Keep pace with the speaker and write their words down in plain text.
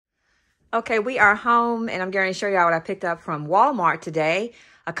Okay, we are home and I'm going to show y'all what I picked up from Walmart today.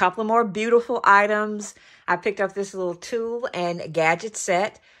 A couple of more beautiful items. I picked up this little tool and gadget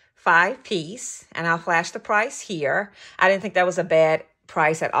set, 5-piece, and I'll flash the price here. I didn't think that was a bad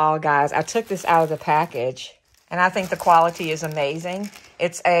price at all, guys. I took this out of the package and I think the quality is amazing.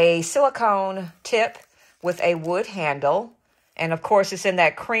 It's a silicone tip with a wood handle. And of course, it's in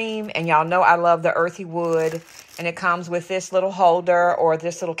that cream, and y'all know I love the earthy wood. And it comes with this little holder or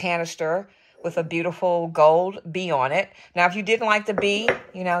this little canister with a beautiful gold bee on it. Now, if you didn't like the bee,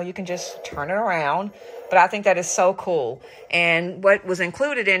 you know, you can just turn it around. But I think that is so cool. And what was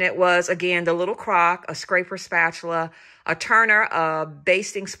included in it was, again, the little crock, a scraper spatula, a turner, a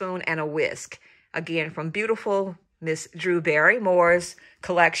basting spoon, and a whisk. Again, from beautiful Miss Drew Barrymore's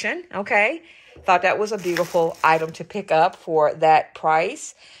collection, okay? Thought that was a beautiful item to pick up for that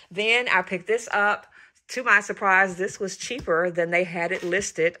price. Then I picked this up. To my surprise, this was cheaper than they had it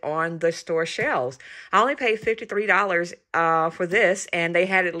listed on the store shelves. I only paid $53 for this, and they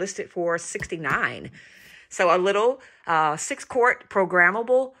had it listed for $69. So a little 6-quart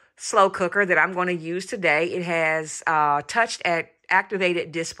programmable slow cooker that I'm going to use today. It has touched at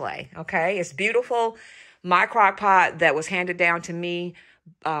activated display. Okay, it's beautiful. My crock pot that was handed down to me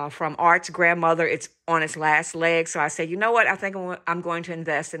from Art's grandmother. It's on its last leg. So I said, you know what? I think I'm going to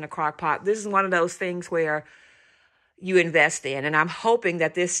invest in a crock pot. This is one of those things where you invest in. And I'm hoping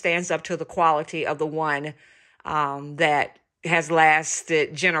that this stands up to the quality of the one that has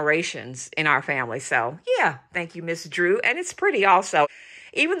lasted generations in our family. So yeah, thank you, Miss Drew. And it's pretty also,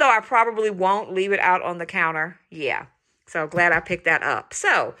 even though I probably won't leave it out on the counter. Yeah. So glad I picked that up.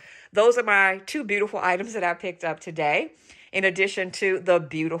 So those are my 2 beautiful items that I picked up today. In addition to the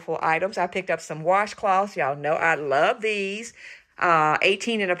beautiful items, I picked up some washcloths. Y'all know I love these.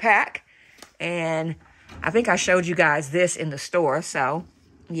 18 in a pack. And I think I showed you guys this in the store. So,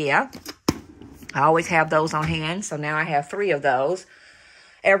 yeah. I always have those on hand. So now I have 3 of those.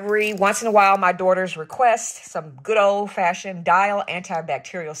 Every once in a while, my daughters request some good old-fashioned Dial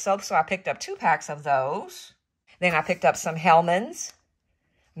antibacterial soap. So I picked up 2 packs of those. Then I picked up some Hellmann's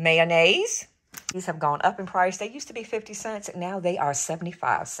mayonnaise. These have gone up in price. They used to be 50 cents, and now they are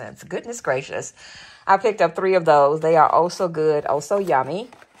 75 cents. Goodness gracious. I picked up 3 of those. They are oh so good, oh so yummy.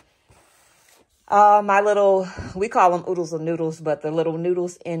 My little, we call them oodles of noodles, but the little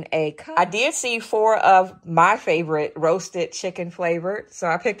noodles in a cup. I did see 4 of my favorite roasted chicken flavored. So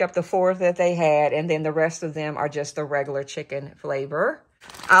I picked up the 4 that they had, and then the rest of them are just the regular chicken flavor.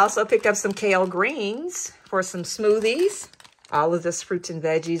 I also picked up some kale greens for some smoothies. All of this fruits and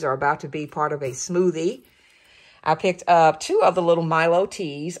veggies are about to be part of a smoothie. I picked up 2 of the little Milo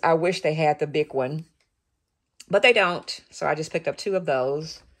teas. I wish they had the big one, but they don't. So I just picked up 2 of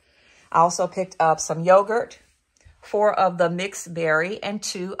those. I also picked up some yogurt, 4 of the mixed berry and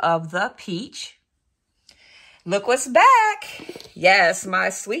 2 of the peach. Look what's back. Yes, my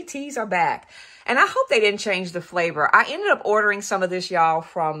sweet teas are back. And I hope they didn't change the flavor. I ended up ordering some of this, y'all,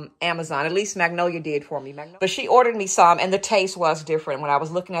 from Amazon. At least Magnolia did for me. But she ordered me some, and the taste was different. When I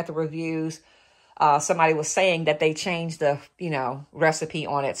was looking at the reviews, somebody was saying that they changed the, recipe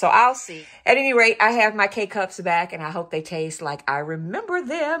on it. So I'll see. At any rate, I have my K-Cups back, and I hope they taste like I remember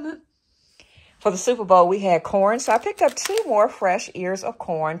them. For the Super Bowl, we had corn. So I picked up 2 more fresh ears of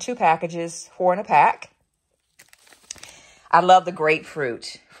corn, 2 packages, 4 in a pack. I love the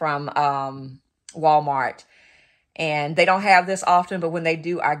grapefruit from Walmart, and they don't have this often, but when they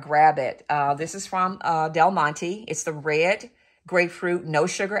do, I grab it. This is from Del Monte. It's the red grapefruit, no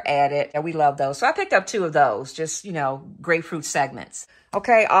sugar added, and we love those. So I picked up 2 of those, just, grapefruit segments.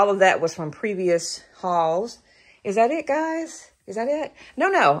 Okay, all of that was from previous hauls. Is that it, guys? Is that it?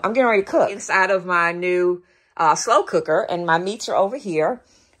 No, I'm getting ready to cook inside of my new slow cooker, and my meats are over here.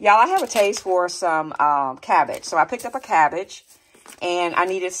 Y'all, I have a taste for some cabbage, so I picked up a cabbage. And I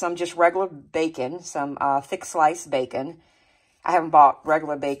needed some just regular bacon, some thick sliced bacon. I haven't bought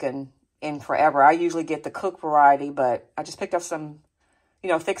regular bacon in forever. I usually get the cooked variety, but I just picked up some,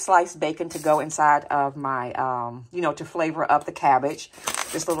 thick sliced bacon to go inside of my, to flavor up the cabbage.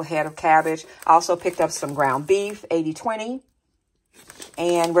 This little head of cabbage. I also picked up some ground beef, 80-20.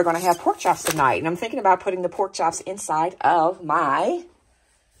 And we're going to have pork chops tonight. And I'm thinking about putting the pork chops inside of my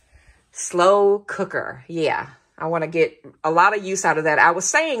slow cooker. Yeah. I want to get a lot of use out of that. I was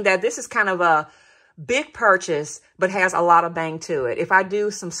saying that this is kind of a big purchase, but has a lot of bang to it. If I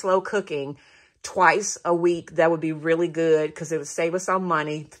do some slow cooking twice a week, that would be really good because it would save us some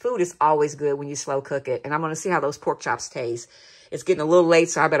money. Food is always good when you slow cook it. And I'm going to see how those pork chops taste. It's getting a little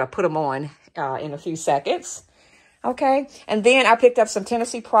late, so I better put them on in a few seconds. Okay. And then I picked up some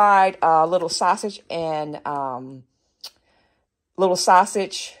Tennessee Pride, little sausage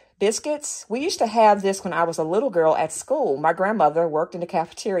biscuits. We used to have this when I was a little girl at school. My grandmother worked in the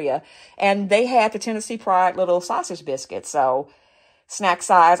cafeteria, and they had the Tennessee Pride little sausage biscuits. So snack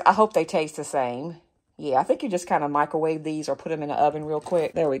size. I hope they taste the same. Yeah, I think you just kind of microwave these or put them in the oven real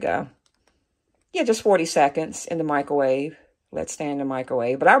quick. There we go. Yeah, just 40 seconds in the microwave. Let's stay in the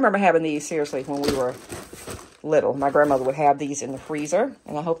microwave. But I remember having these, seriously, when we were little. My grandmother would have these in the freezer,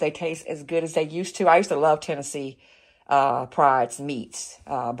 and I hope they taste as good as they used to. I used to love Tennessee Pride's meats,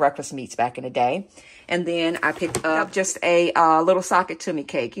 breakfast meats back in the day. And then I picked up just a little socket tummy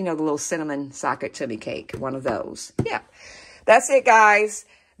cake. You know, the little cinnamon socket tummy cake, one of those. Yeah, that's it, guys.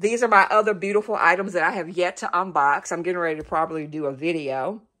 These are my other beautiful items that I have yet to unbox. I'm getting ready to probably do a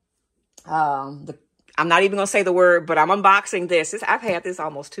video. I'm not even going to say the word, but I'm unboxing this. I've had this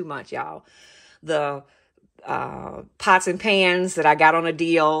almost 2 months, y'all. The pots and pans that I got on a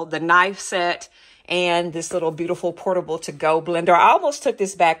deal, the knife set, and this little beautiful portable to-go blender. I almost took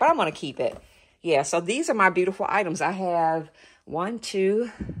this back, but I'm going to keep it. Yeah, so these are my beautiful items. I have 1,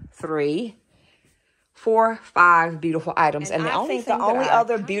 2, 3, 4, 5 beautiful items. And the only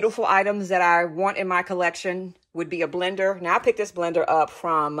other beautiful items that I want in my collection would be a blender. Now, I picked this blender up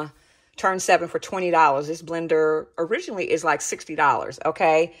from Turn 7 for $20. This blender originally is like $60,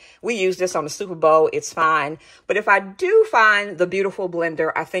 okay? We use this on the Super Bowl. It's fine. But if I do find the beautiful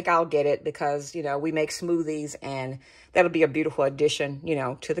blender, I think I'll get it because, you know, we make smoothies and that'll be a beautiful addition, you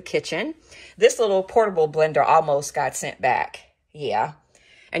know, to the kitchen. This little portable blender almost got sent back. Yeah.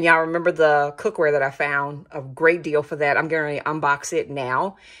 And y'all remember the cookware that I found? A great deal for that. I'm going to unbox it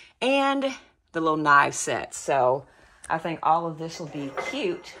now. And the little knife set. So I think all of this will be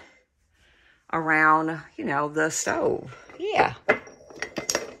cute around, you know, the stove. Yeah.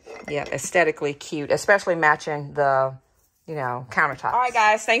 Yeah, aesthetically cute, especially matching the, you know, countertops. All right,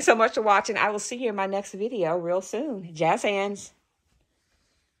 guys, thanks so much for watching. I will see you in my next video real soon. Jazz hands.